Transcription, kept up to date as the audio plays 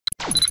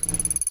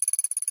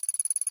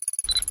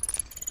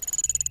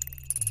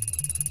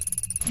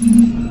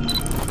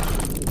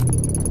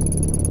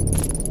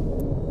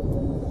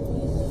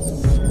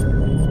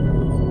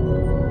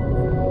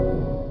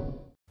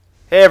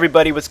Hey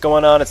everybody, what's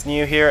going on? It's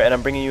Neo here, and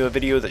I'm bringing you a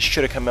video that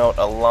should have come out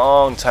a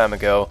long time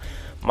ago.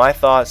 My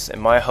thoughts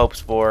and my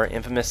hopes for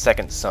Infamous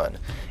Second Son.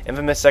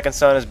 Infamous Second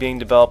Son is being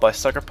developed by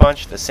Sucker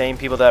Punch, the same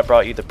people that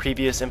brought you the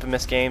previous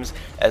Infamous games,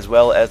 as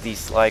well as the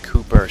Sly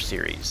Cooper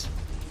series.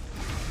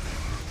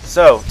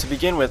 So, to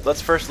begin with,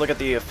 let's first look at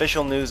the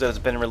official news that has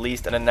been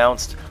released and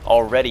announced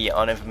already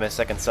on Infamous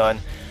Second Son.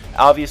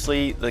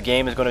 Obviously, the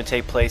game is going to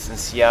take place in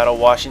Seattle,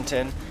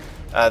 Washington.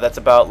 That's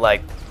about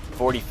like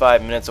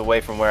 45 minutes away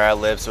from where I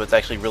live, so it's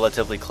actually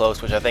relatively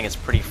close, which I think is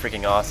pretty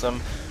freaking awesome.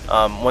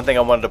 One thing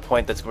I wanted to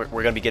point that we're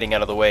going to be getting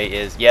out of the way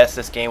is, yes,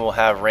 this game will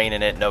have rain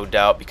in it, no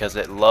doubt, because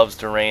it loves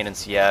to rain in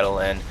Seattle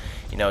and,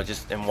 you know,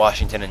 just in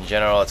Washington in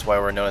general. That's why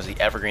we're known as the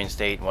Evergreen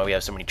State and why we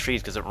have so many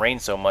trees, because it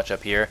rains so much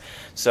up here.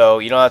 So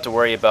you don't have to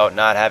worry about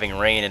not having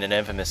rain in an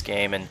Infamous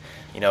game and,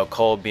 you know,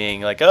 Cole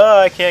being like, oh,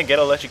 I can't get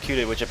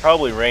electrocuted, which it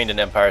probably rained in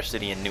Empire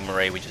City and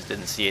Numeray. We just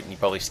didn't see it, and he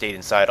probably stayed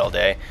inside all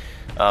day.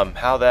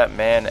 How that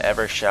man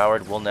ever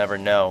showered, we'll never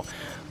know.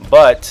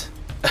 But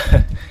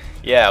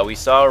yeah, we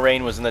saw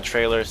rain was in the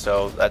trailer,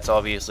 so that's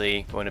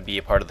obviously going to be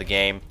a part of the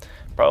game.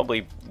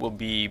 Probably will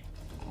be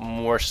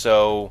more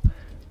so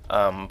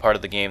part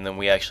of the game than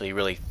we actually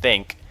really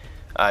think.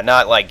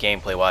 Not like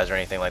gameplay wise or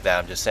anything like that.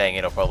 I'm just saying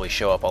it'll probably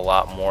show up a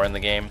lot more in the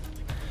game.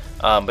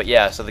 But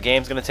yeah, so the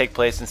game's going to take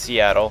place in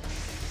Seattle.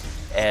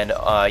 And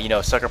you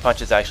know, Sucker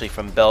Punch is actually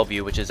from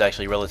Bellevue, which is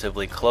actually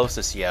relatively close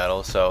to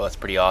Seattle, so that's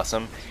pretty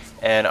awesome.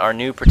 And our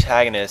new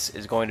protagonist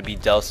is going to be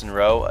Delson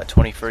Rowe, a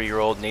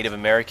 24-year-old Native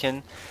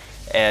American.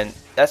 And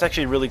that's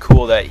actually really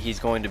cool that he's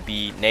going to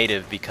be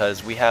native,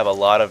 because we have a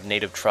lot of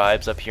native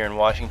tribes up here in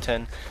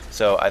Washington.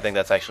 So I think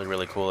that's actually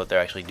really cool that they're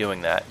actually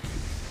doing that.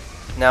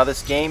 Now,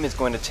 this game is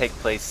going to take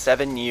place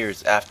 7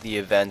 years after the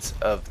events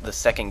of the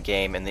second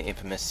game in the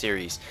Infamous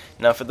series.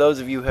 Now, for those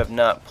of you who have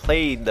not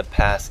played the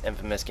past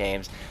Infamous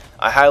games,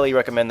 I highly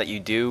recommend that you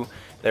do.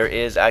 There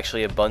is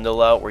actually a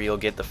bundle out where you'll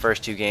get the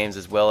first two games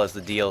as well as the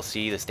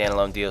DLC, the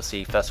standalone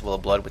DLC, Festival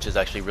of Blood, which is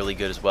actually really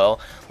good as well.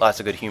 Lots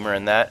of good humor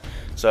in that,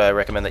 so I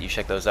recommend that you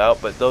check those out.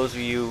 But those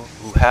of you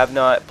who have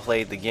not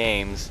played the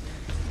games,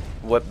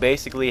 what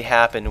basically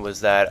happened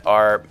was that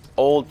our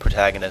old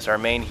protagonist, our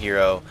main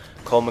hero,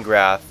 Cole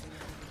McGrath,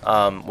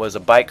 was a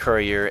bike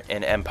courier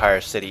in Empire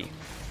City.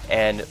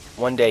 And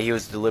one day he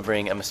was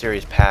delivering a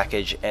mysterious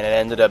package, and it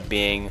ended up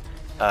being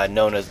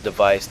known as a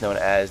device known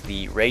as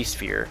the Ray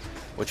Sphere,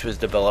 which was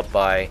developed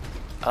by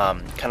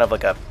kind of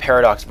like a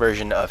paradox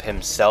version of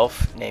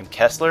himself named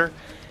Kessler.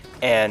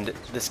 And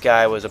this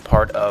guy was a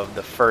part of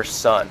the First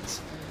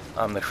Sons,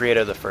 the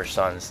creator of the First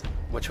Sons,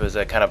 which was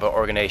a kind of an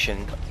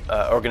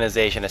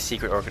organization, a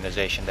secret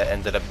organization that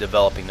ended up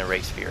developing the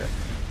Ray Sphere.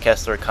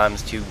 Kessler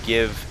comes to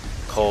give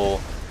Cole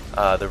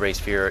the Ray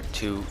Sphere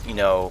to, you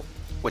know,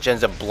 which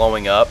ends up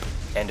blowing up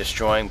and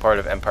destroying part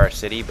of Empire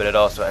City, but it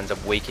also ends up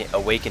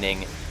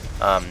awakening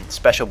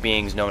special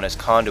beings known as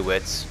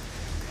conduits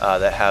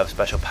that have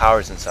special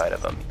powers inside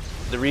of them.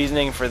 The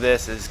reasoning for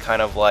this is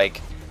kind of like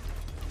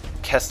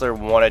Kessler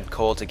wanted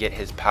Cole to get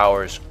his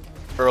powers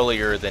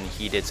earlier than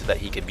he did so that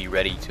he could be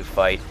ready to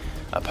fight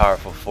a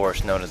powerful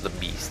force known as the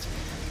Beast.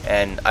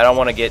 And I don't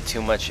want to get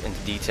too much into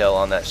detail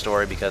on that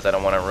story because I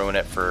don't want to ruin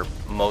it for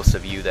most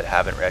of you that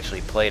haven't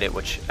actually played it,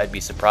 which I'd be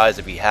surprised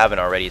if you haven't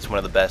already. It's one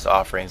of the best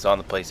offerings on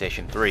the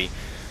PlayStation 3.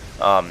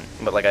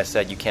 But like I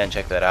said, you can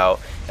check that out.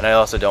 And I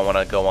also don't want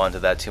to go on to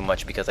that too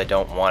much because I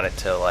don't want it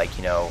to, like,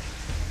 you know,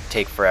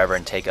 take forever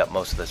and take up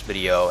most of this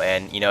video.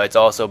 And, you know, it's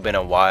also been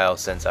a while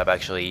since I've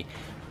actually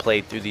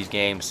played through these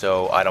games,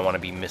 so I don't want to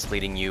be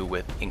misleading you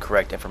with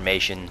incorrect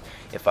information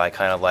if I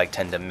kind of like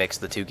tend to mix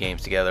the two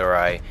games together or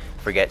I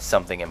forget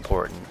something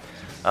important.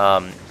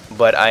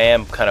 But I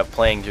am kind of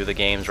playing through the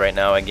games right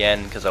now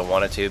again because I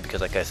wanted to, because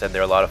like I said,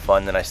 they're a lot of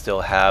fun, and I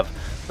still have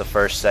the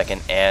first,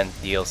 second, and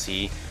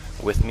DLC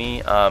with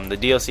me. The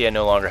DLC I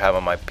no longer have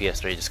on my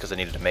PS3 just because I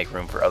needed to make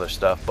room for other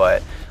stuff,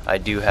 but I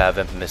do have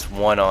Infamous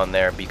 1 on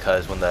there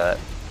because when the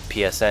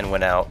PSN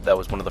went out, that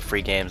was one of the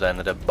free games I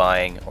ended up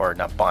buying, or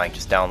not buying,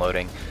 just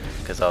downloading,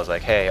 because I was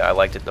like, hey, I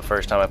liked it the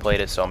first time I played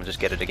it, so I'm gonna just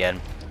get it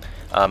again.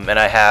 And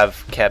I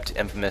have kept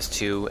Infamous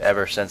 2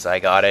 ever since I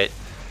got it,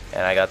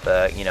 and I got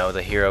the, you know,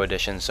 the Hero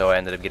Edition, so I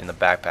ended up getting the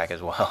backpack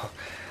as well.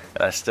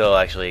 And I still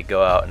actually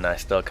go out and I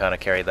still kind of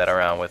carry that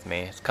around with me.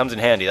 It comes in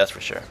handy, that's for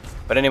sure.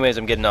 But anyways,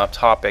 I'm getting off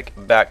topic,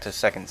 back to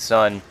Second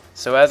Son.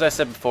 So as I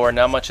said before,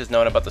 not much is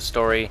known about the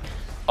story.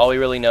 All we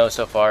really know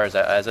so far is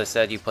that, as I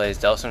said, he plays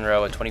Delson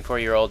Rowe, a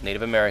 24-year-old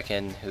Native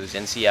American who's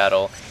in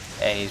Seattle,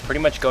 and he's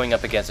pretty much going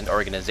up against an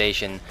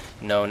organization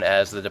known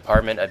as the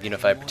Department of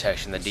Unified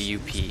Protection, the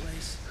DUP,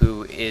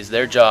 who is,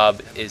 their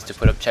job is to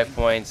put up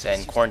checkpoints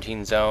and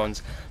quarantine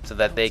zones so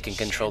that they can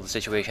control the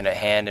situation at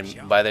hand.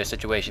 And by their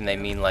situation, they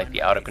mean like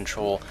the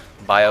out-of-control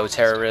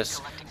bioterrorists,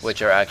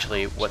 which are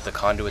actually what the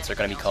conduits are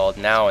going to be called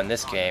now in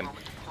this game.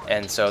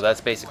 And so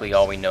that's basically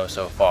all we know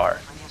so far.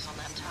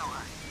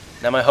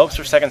 Now, my hopes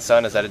for Second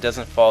Son is that it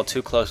doesn't fall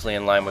too closely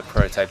in line with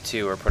Prototype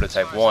 2 or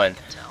Prototype 1,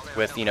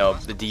 with, you know,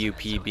 the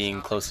DUP being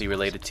closely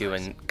related to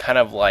and kind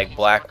of like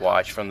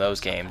Blackwatch from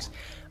those games.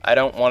 I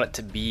don't want it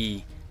to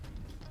be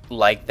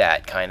like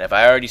that kind of.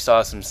 I already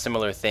saw some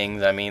similar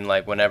things. I mean,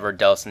 like whenever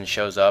Delson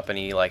shows up and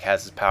he like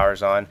has his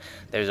powers on,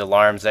 there's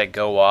alarms that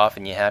go off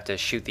and you have to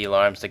shoot the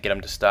alarms to get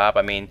them to stop.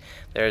 I mean,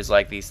 there's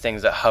like these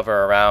things that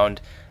hover around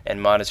and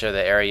monitor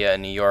the area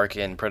in New York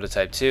in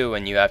Prototype 2,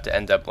 and you have to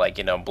end up like,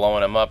 you know,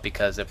 blowing them up,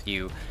 because if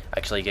you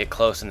actually get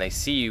close and they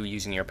see you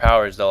using your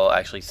powers, they'll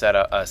actually set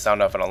a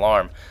sound off an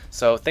alarm.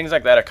 So things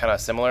like that are kind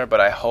of similar, but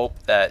I hope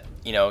that,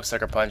 you know,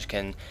 Sucker Punch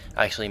can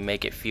actually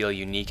make it feel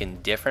unique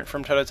and different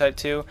from Prototype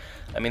 2.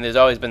 I mean, there's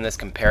always been this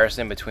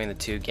comparison between the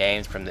two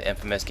games, from the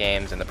Infamous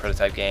games and the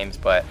Prototype games,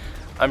 but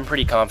I'm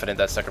pretty confident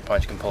that Sucker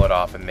Punch can pull it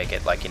off and make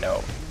it, like, you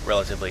know,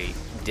 relatively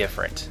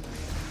different.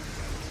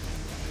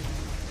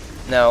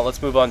 Now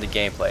let's move on to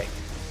gameplay.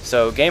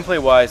 So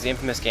gameplay wise, the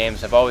Infamous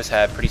games have always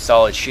had pretty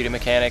solid shooting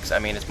mechanics. I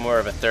mean, it's more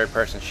of a third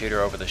person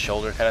shooter over the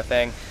shoulder kind of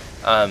thing.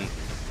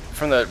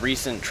 From the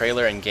recent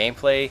trailer and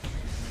gameplay,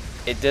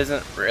 it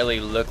doesn't really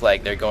look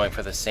like they're going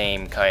for the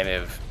same kind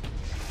of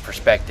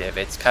perspective.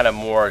 It's kind of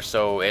more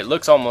so, it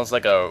looks almost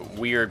like a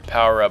weird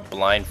power up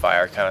blind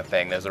fire kind of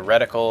thing. There's a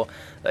reticle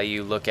that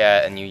you look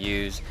at and you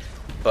use,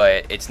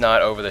 but it's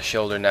not over the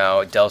shoulder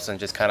now. Delson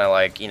just kind of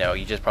like, you know,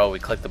 you just probably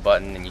click the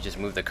button and you just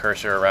move the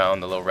cursor around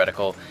the little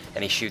reticle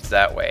and he shoots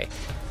that way.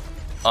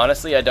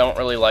 Honestly, I don't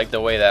really like the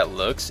way that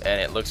looks,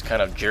 and it looks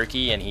kind of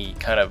jerky and he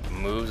kind of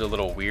moves a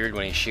little weird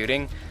when he's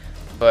shooting,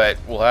 but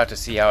we'll have to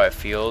see how it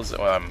feels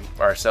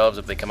ourselves,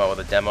 if they come out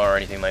with a demo or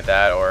anything like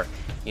that, or,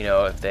 you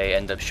know, if they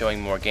end up showing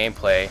more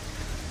gameplay.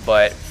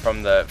 But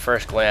from the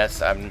first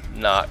glance, I'm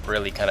not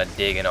really kind of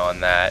digging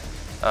on that.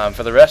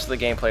 For the rest of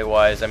the gameplay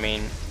wise, I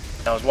mean,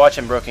 I was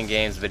watching Broken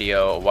Games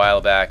video a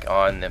while back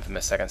on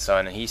Infamous Second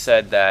Son, and he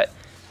said that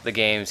the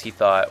games he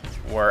thought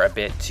were a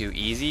bit too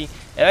easy.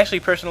 And actually,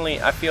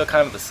 personally, I feel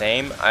kind of the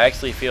same. I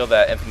actually feel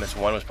that Infamous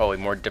 1 was probably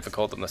more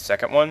difficult than the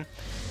second one.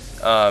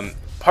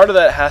 Part of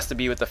that has to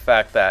be with the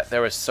fact that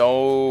there was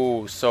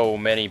so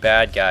many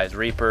bad guys,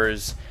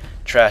 Reapers,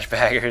 trash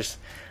baggers,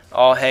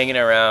 all hanging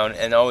around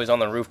and always on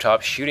the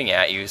rooftop shooting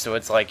at you. So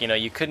it's like, you know,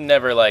 you could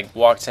never like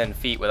walk 10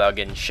 feet without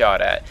getting shot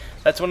at.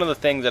 That's one of the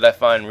things that I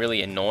find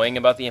really annoying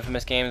about the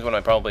Infamous games. One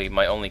of probably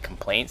my only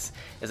complaints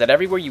is that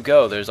everywhere you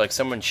go, there's like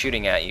someone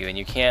shooting at you, and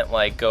you can't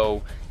like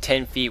go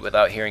 10 feet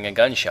without hearing a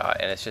gunshot.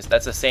 And it's just,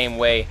 that's the same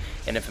way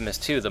in Infamous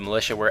 2. The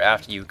militia were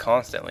after you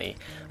constantly.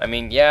 I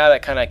mean, yeah,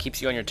 that kind of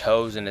keeps you on your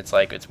toes, and it's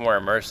like, it's more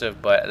immersive,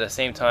 but at the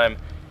same time,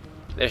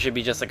 there should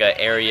be just like an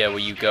area where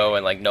you go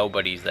and like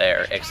nobody's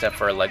there except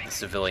for like the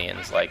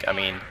civilians. Like, I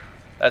mean,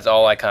 that's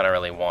all I kind of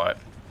really want.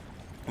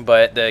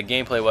 But the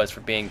gameplay was, for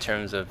being in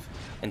terms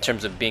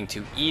of being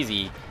too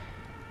easy,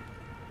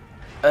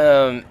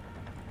 I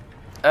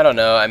don't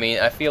know. I mean,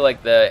 I feel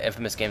like the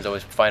Infamous games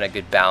always find a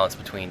good balance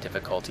between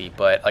difficulty,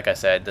 but like I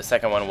said, the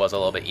second one was a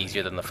little bit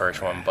easier than the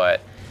first one.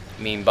 But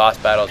I mean, boss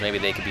battles, maybe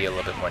they could be a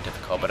little bit more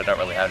difficult, but I don't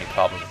really have any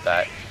problems with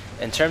that.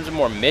 In terms of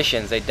more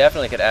missions, they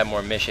definitely could add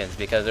more missions,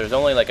 because there's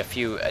only like a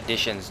few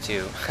additions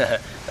to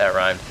that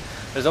rhymed.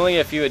 There's only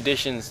a few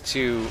additions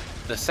to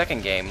the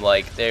second game.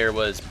 Like, there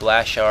was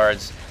blast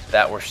shards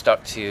that were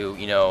stuck to,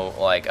 you know,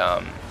 like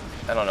I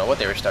don't know what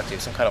they were stuck to.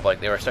 Some kind of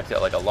like, they were stuck to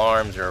like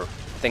alarms or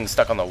things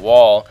stuck on the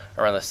wall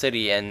around the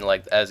city, and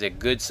like as a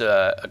good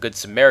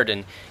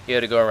Samaritan, you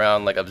had to go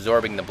around like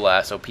absorbing the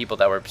blast, so people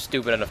that were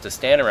stupid enough to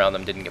stand around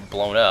them didn't get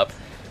blown up.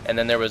 And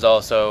then there was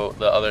also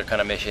the other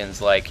kind of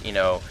missions, like, you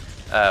know,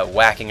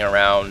 whacking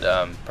around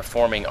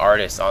performing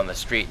artists on the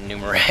street in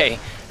Numere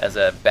as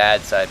a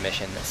bad side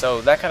mission.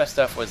 So that kind of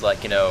stuff was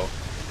like, you know,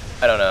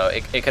 I don't know,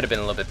 it could have been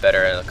a little bit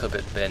better, and it could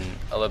have been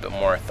a little bit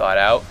more thought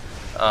out.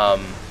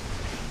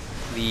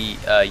 The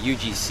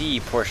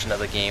UGC portion of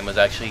the game was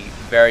actually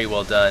very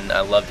well done.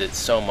 I loved it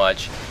so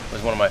much. It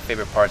was one of my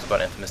favorite parts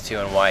about Infamous 2,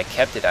 and why I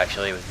kept it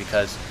actually was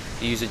because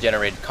the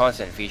user-generated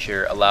content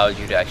feature allows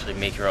you to actually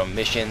make your own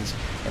missions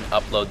and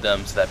upload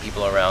them so that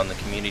people around the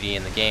community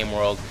in the game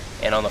world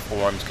and on the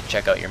forums could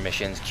check out your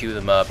missions, queue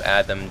them up,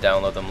 add them,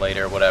 download them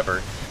later,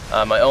 whatever.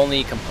 My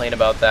only complaint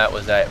about that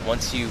was that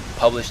once you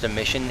published a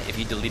mission, if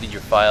you deleted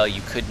your file,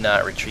 you could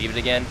not retrieve it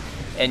again.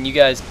 And you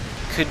guys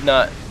could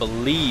not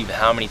believe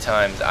how many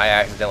times I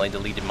accidentally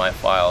deleted my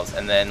files,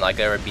 and then like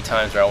there would be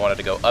times where I wanted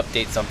to go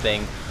update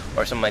something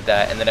or something like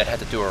that, and then I'd have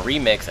to do a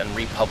remix and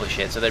republish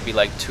it. So there'd be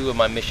like 2 of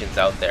my missions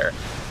out there,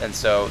 and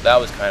so that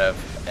was kind of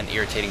an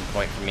irritating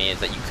point for me, is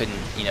that you couldn't,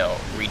 you know,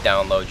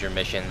 re-download your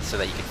missions so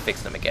that you could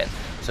fix them again.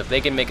 So if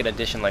they can make an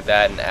addition like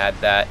that and add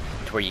that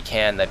to where you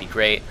can, that'd be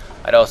great.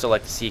 I'd also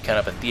like to see kind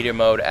of a theater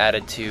mode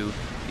added to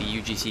the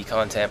UGC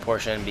content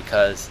portion,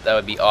 because that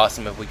would be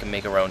awesome if we can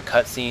make our own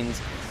cutscenes,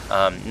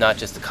 not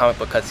just the comic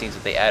book cutscenes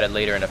that they added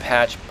later in a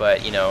patch,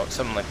 but, you know,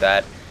 something like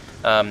that.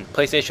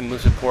 PlayStation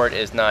Move support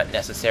is not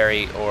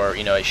necessary, or,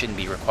 you know, it shouldn't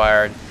be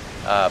required,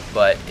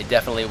 but it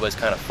definitely was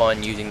kind of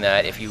fun using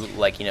that. If you,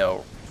 like, you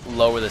know,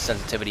 lower the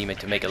sensitivity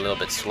to make it a little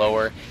bit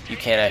slower, you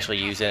can actually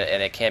use it,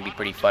 and it can be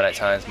pretty fun at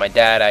times. My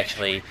dad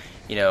actually,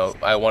 you know,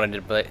 I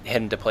wanted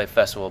him to play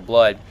Festival of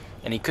Blood,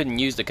 and he couldn't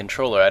use the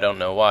controller. I don't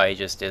know why. He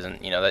just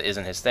isn't, you know, that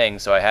isn't his thing,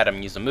 so I had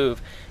him use the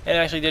Move, and it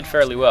actually did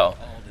fairly well.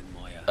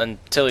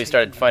 until he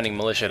started finding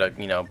militia to,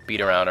 you know,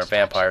 beat around, or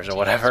vampires or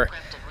whatever.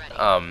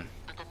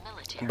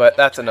 But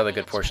that's another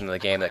good portion of the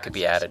game that could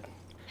be added.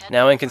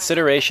 Now, in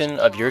consideration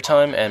of your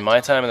time and my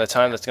time and the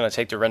time that's going to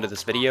take to render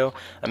this video,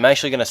 I'm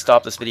actually going to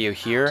stop this video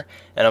here,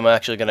 and I'm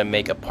actually going to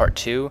make a part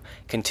 2,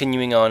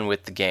 continuing on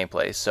with the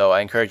gameplay. So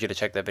I encourage you to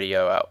check that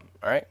video out.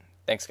 Alright?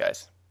 Thanks,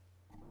 guys.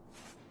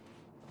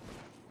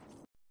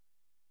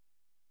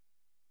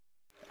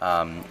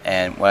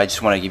 And I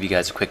just want to give you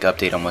guys a quick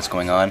update on what's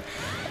going on.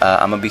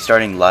 I'm going to be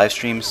starting live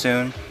streams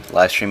soon,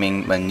 live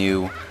streaming my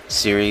new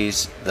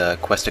series, the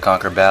Quest to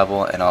Conquer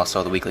Babel, and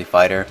also the Weekly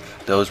Fighter.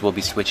 Those will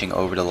be switching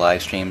over to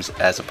live streams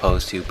as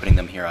opposed to putting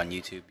them here on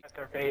YouTube. At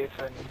their base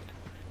and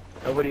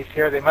nobody's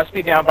here. They must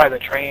be down by the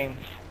trains.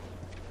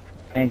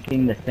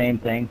 Thinking the same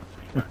thing.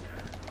 It'd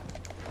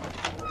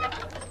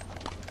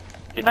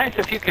be nice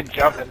if you could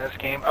jump in this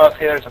game. Oh,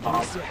 see, there's a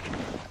bomb.